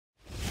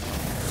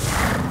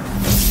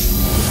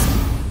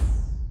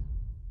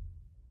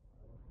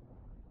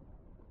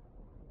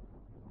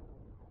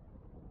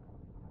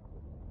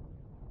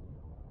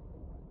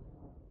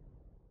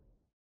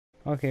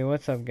Okay,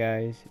 what's up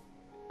guys?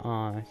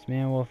 It's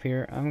Man-Wolf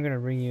here. I'm gonna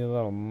bring you a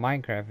little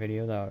Minecraft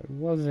video that I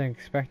wasn't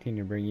expecting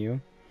to bring you.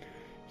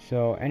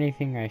 So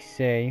anything I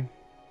say,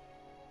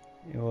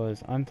 it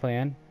was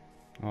unplanned.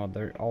 Well,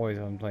 they're always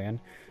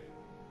unplanned.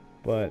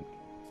 But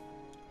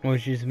it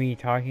was just me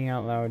talking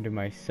out loud to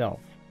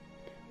myself.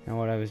 And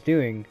what I was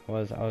doing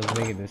was I was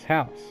making this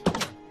house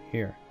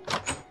here.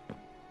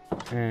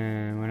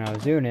 And when I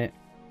was doing it,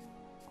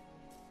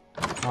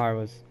 I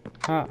was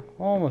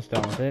almost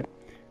done with it.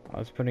 I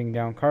was putting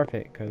down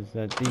carpet because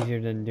that's easier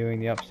than doing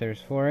the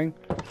upstairs flooring,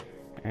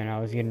 and I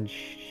was getting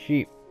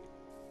sheep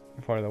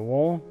for the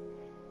wool,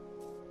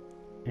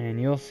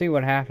 and you'll see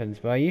what happens.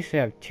 But I used to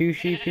have 2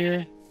 sheep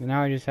here, but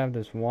now I just have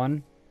this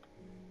one,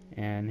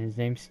 and his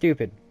name's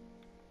Stupid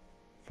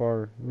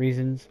for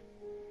reasons,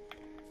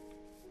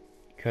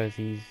 because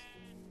he's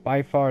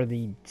by far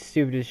the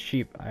stupidest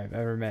sheep I've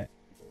ever met.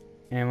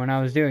 And when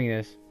I was doing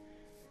this,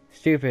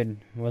 Stupid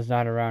was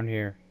not around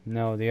here.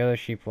 No, the other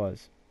sheep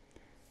was.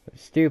 But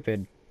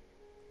Stupid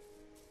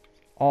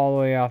all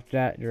the way off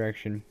that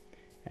direction,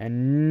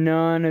 and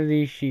none of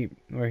these sheep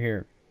were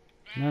here.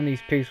 None of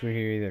these pigs were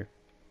here either.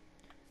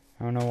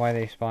 I don't know why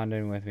they spawned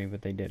in with me,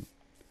 but they did.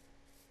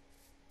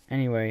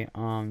 Anyway,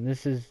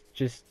 this is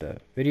just a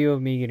video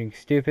of me getting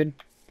stupid.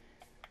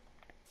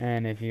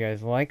 And if you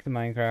guys like the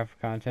Minecraft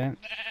content,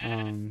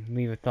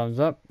 leave a thumbs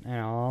up, and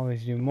I'll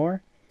always do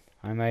more.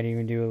 I might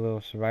even do a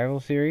little survival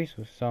series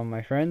with some of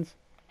my friends.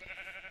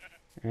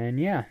 And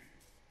yeah.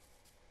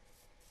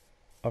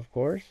 Of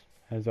course,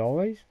 as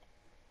always,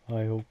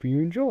 I hope you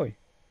enjoy.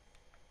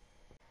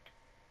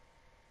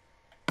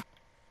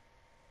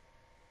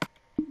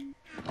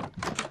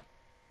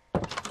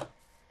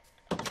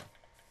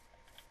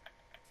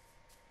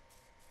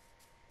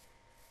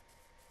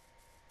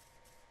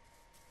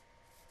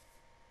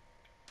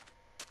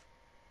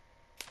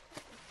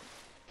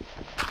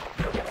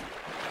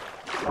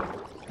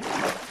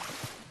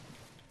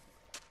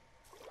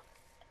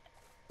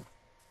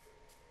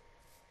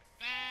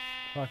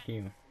 Fuck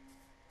you.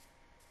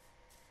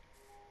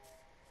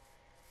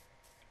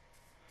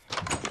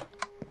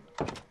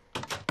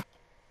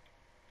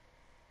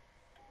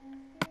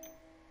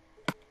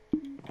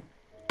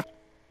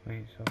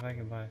 Wait, so if I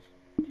can buy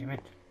this. Damn it.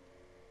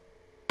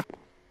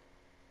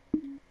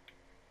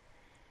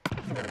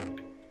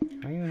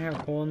 I even have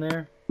coal in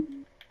there.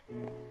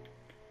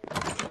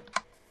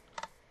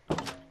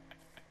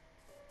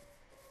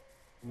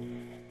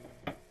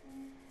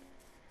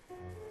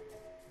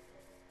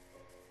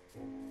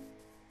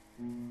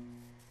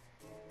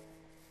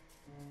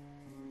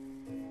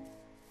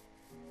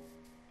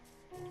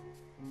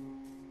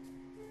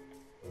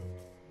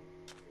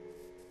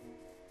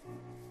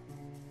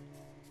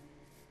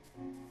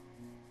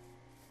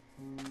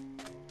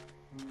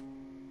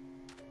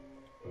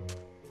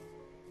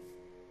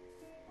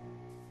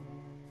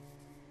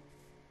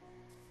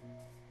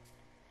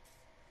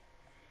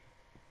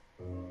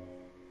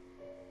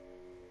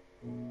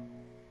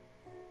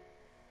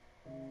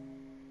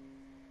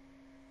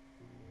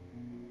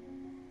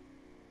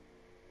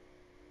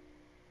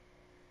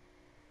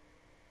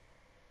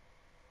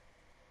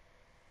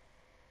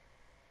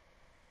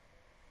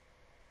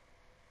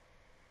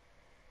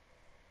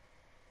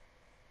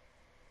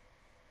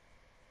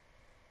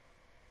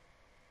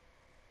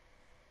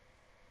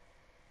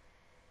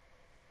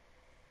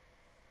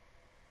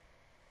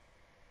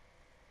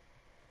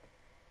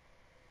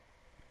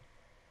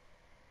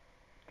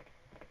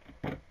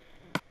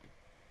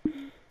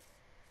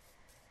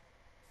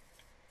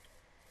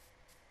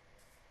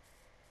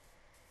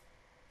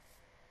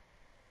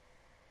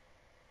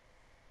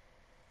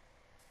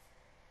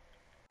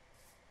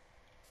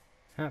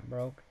 That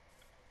broke.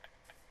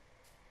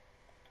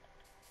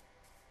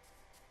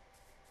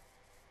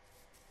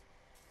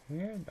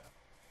 Where the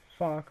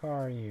fuck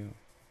are you?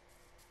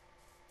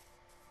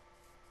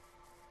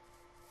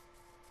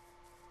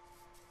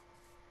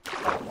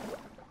 There's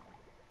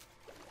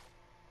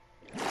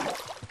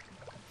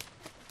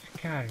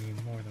gotta be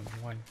more than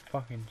one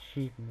fucking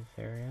sheep in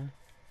this area.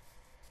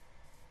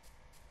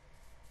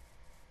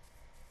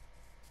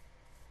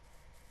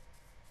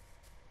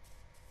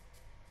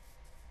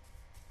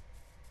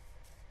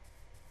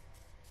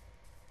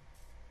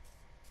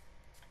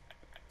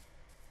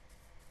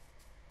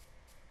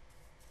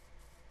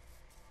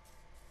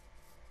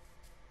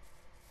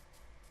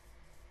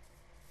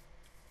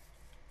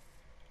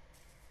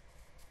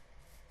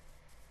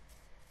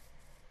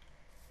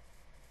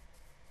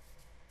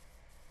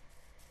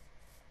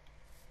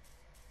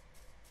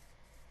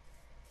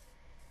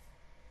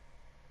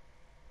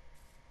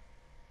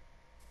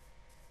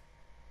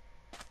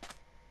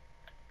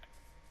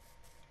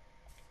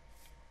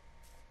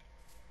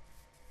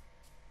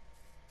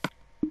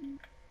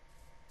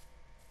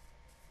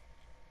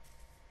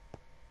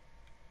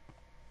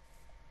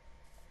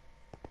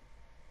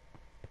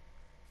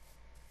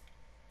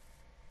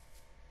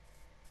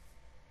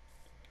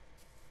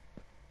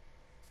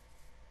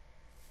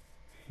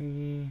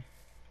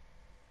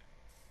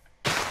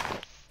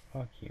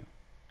 Fuck you.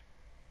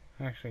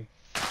 Actually,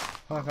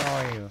 fuck all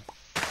of you.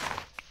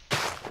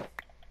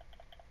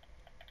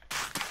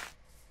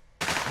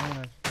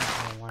 that's not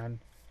what I wanted.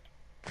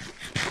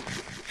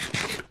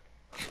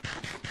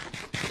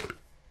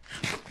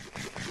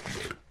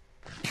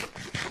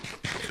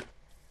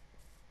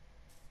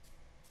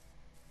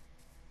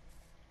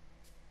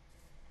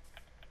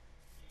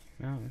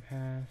 Mountain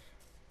pass.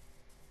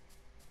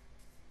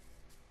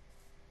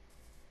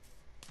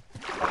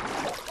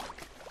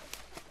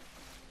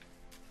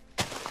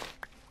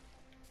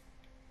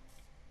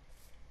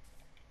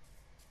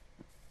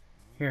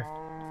 Here.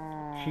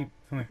 Sheep,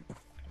 come here.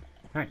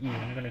 Not you,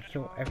 I'm gonna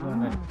kill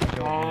everyone that I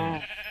don't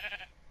need.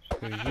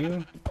 Screw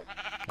you.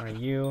 One of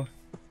you.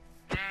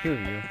 Two of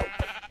you.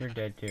 You're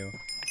dead too.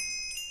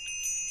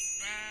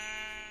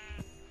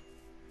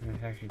 And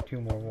there's actually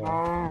two more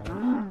wolves.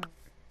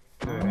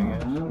 Good, I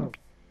guess.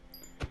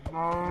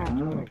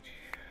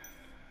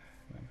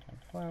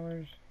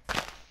 Flowers.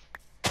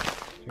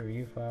 Two of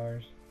you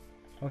flowers.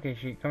 Okay,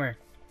 sheep, come here.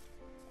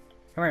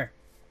 Come here.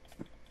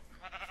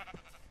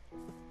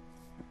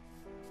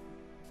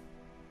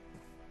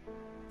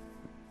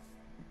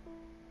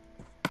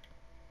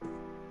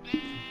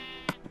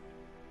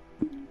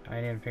 I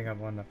didn't pick up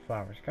one of the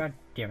flowers. God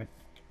damn it.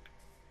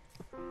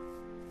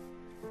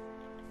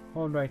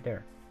 Hold right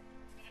there.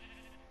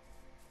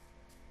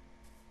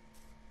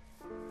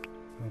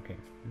 Okay,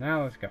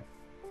 now let's go.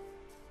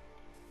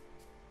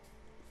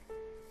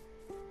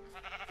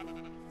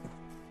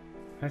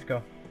 Let's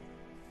go.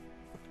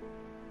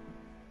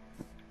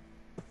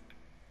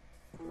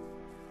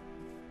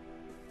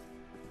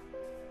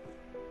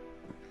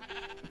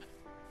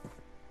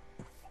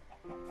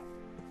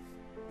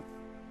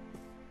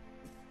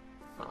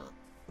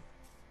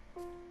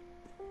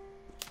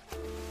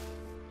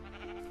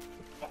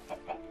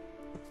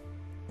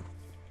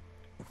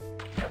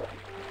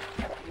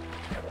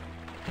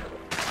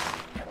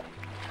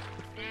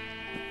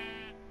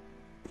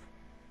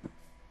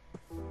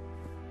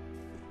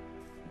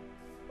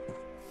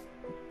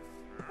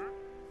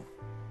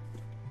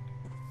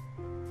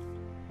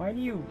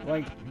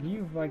 Why do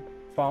you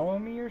follow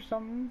me or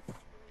something?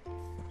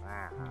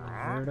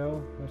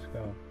 Weirdo, let's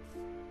go.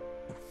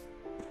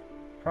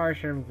 Probably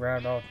should have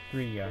grabbed all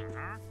three of you.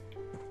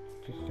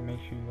 Just to make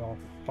sure you all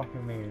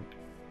fucking made it.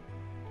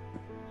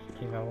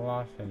 Just in case I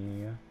lost any of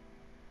you.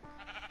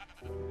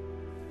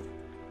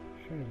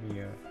 Should be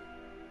a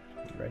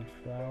red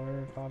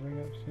flower popping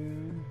up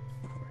soon.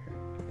 Over here.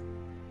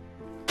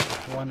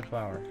 Just one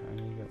flower. I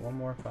need to get one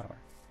more flower.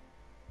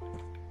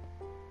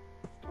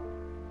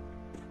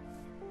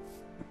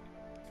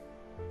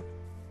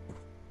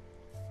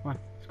 Come on,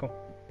 let's go.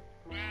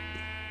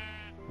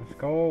 Let's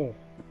go.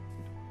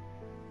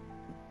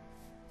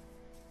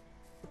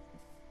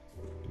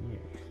 Yeah,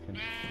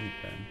 extended sleep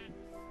then.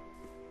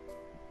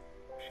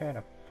 Wish I had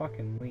a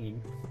fucking lead.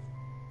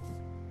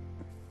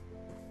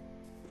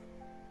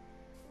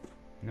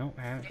 Nope,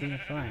 I haven't seen a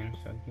slime,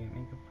 so I can't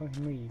make a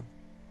fucking lead.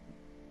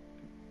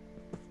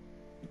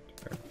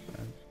 Perfect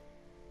sense.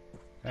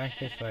 Back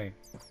this way.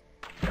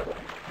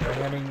 We're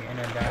heading in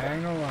a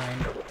diagonal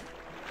line.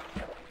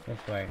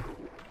 This way.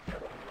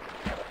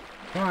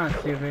 Come on,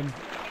 stupid.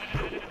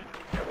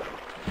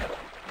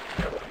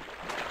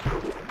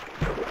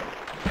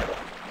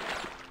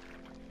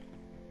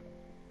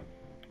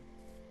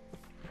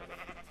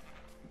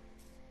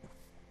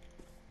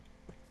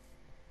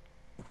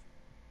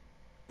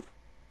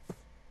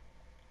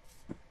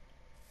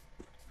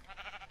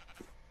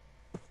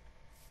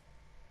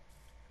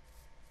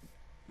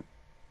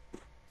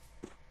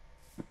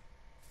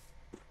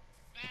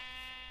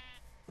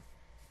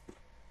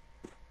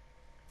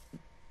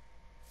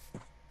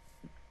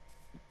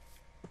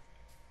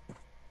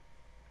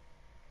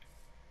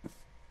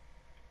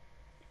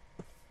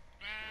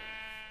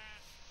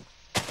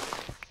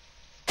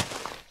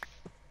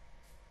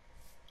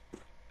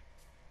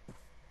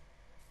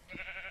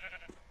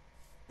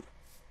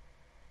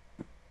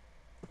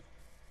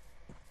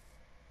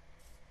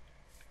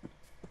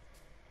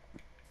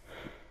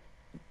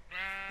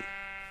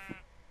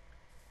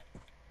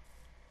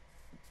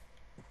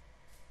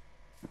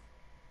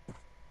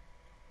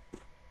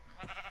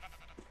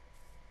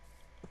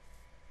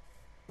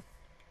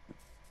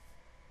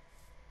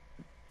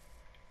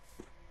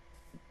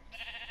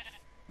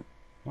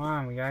 Come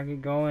on, we gotta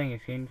get going.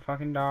 It's getting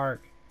fucking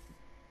dark.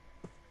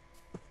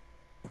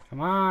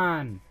 Come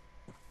on!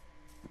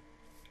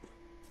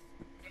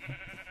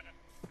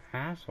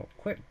 Asshole,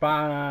 quit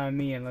bothering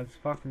me and let's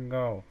fucking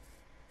go.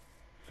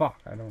 Fuck,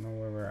 I don't know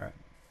where we're at.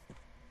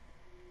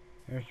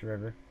 There's the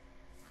river.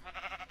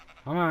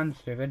 Come on,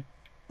 stupid.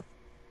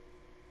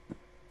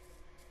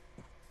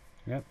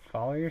 Yep,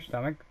 follow your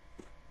stomach.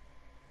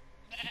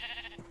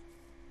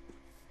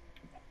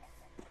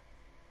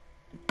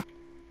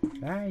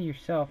 Die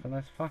yourself and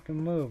let's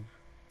fucking move.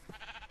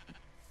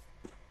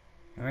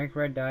 Can I make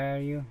red dye out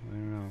of you? I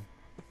don't know.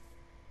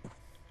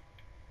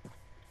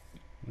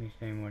 Let me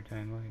spend more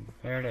time looking.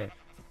 There it is.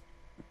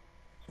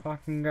 Let's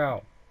fucking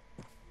go.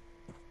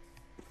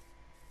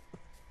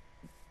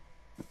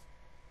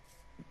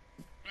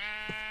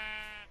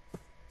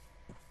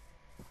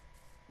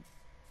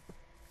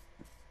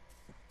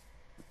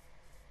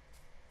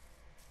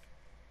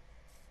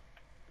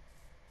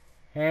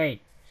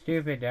 Hey,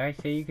 stupid, did I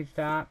say you could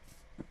stop?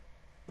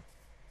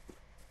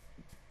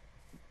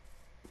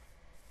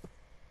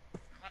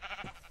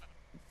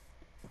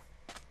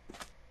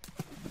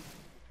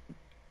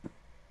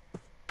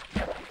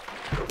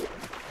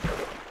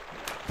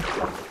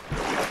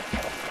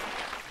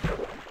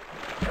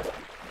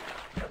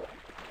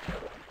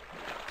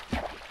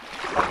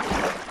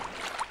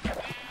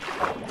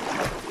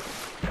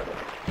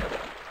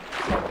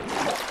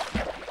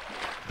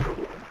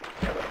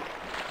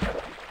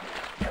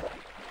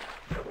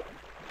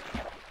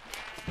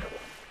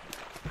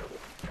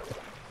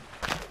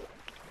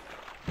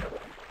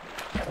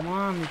 Come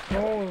on, let's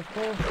go, let's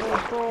go, let's go,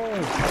 let's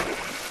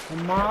go.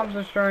 The mobs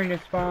are starting to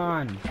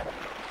spawn.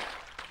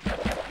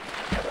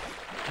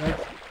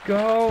 Let's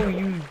go,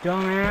 you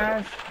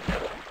dumbass.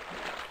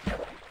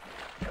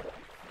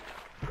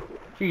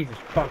 Jesus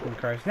fucking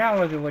Christ. Now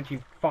look at what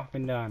you've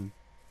fucking done.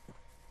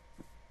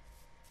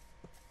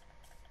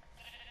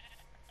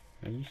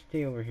 Now you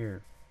stay over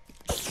here.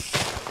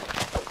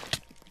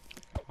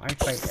 I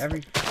fight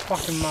every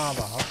fucking mob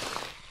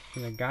off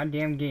in the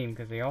goddamn game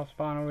because they all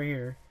spawn over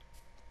here.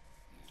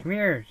 Come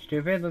here,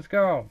 stupid, let's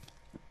go.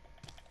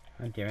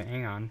 Oh, damn it,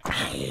 hang on.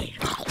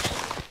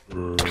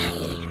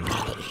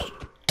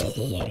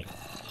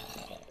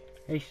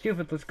 Hey,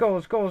 stupid, let's go,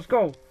 let's go, let's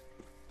go.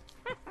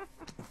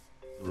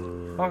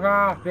 Fuck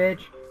off,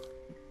 bitch.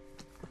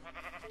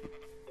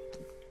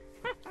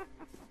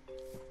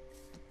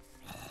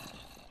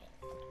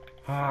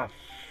 Ah,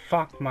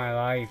 fuck my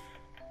life.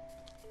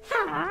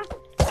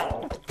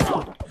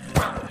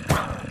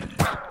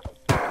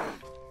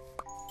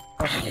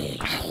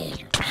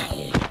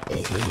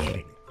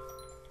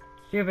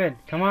 Stupid,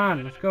 come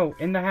on, let's go.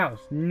 In the house,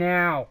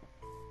 now.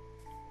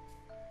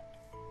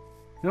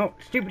 No,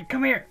 stupid,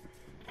 come here.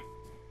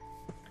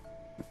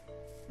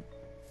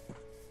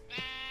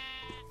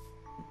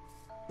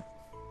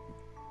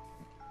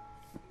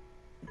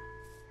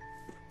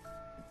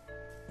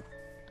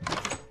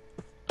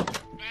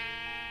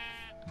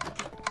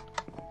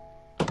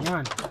 Come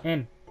on,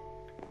 in.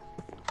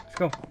 Let's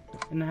go.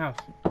 In the house.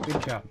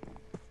 Good job.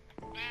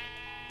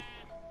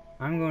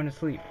 I'm going to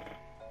sleep.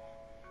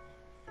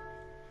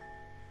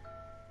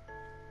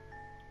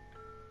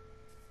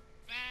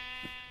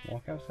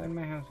 Walk outside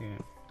my house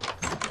again.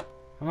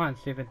 Come on,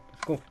 stupid.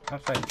 Let's go.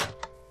 Outside.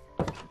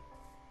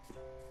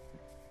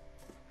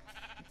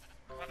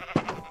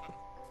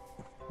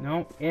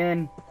 No,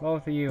 in.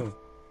 Both of you.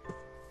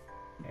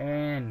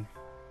 In.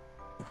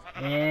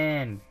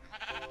 In.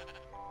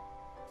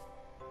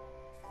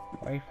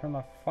 Away from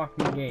the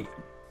fucking gate.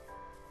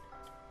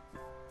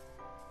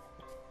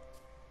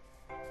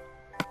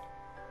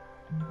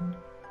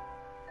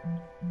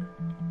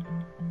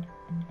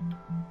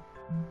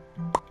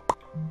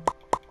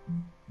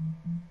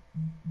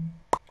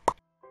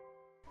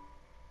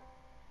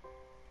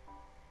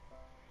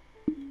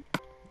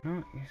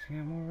 Oh, guess we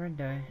got more red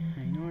dye.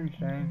 Ain't orange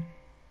dye.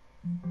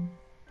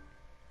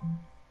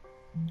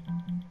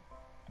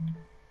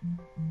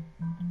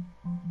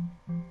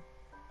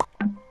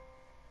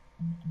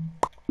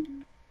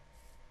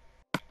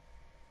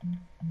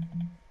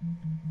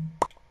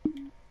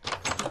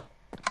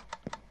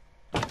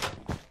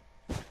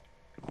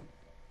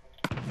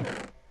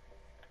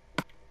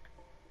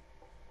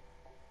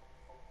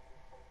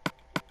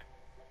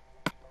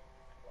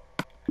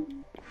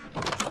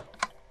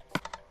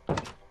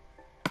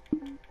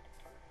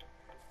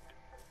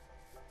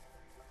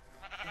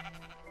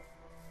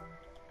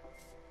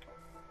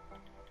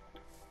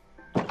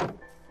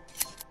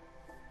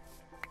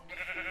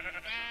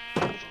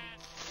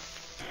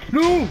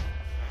 No!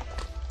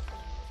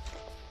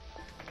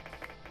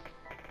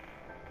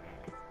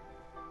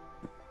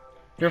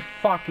 You're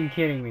fucking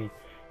kidding me.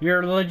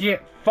 You're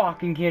legit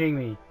fucking kidding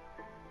me.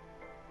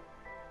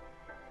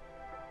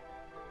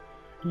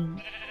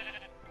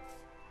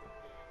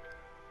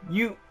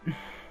 You...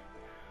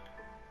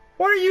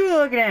 What are you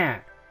looking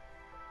at?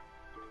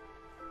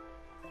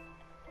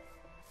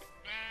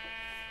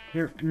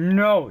 You're...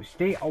 No,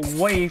 stay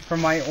away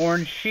from my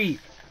orange sheep.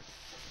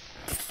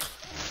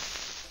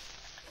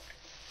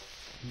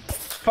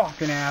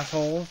 Fucking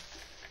assholes.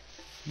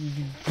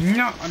 You do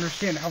not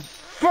understand how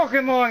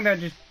fucking long that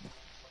just...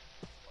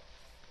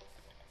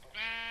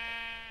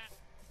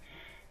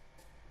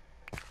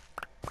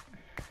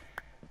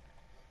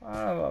 Son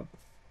of a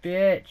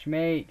bitch,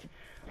 mate.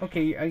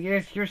 Okay, I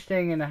guess you're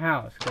staying in the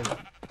house, 'cause...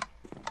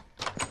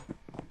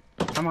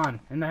 Come on,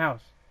 in the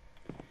house.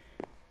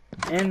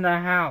 In the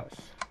house.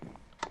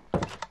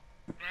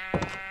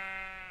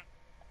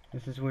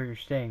 This is where you're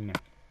staying now.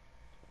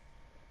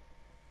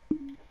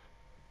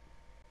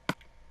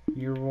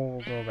 Your role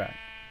will go back.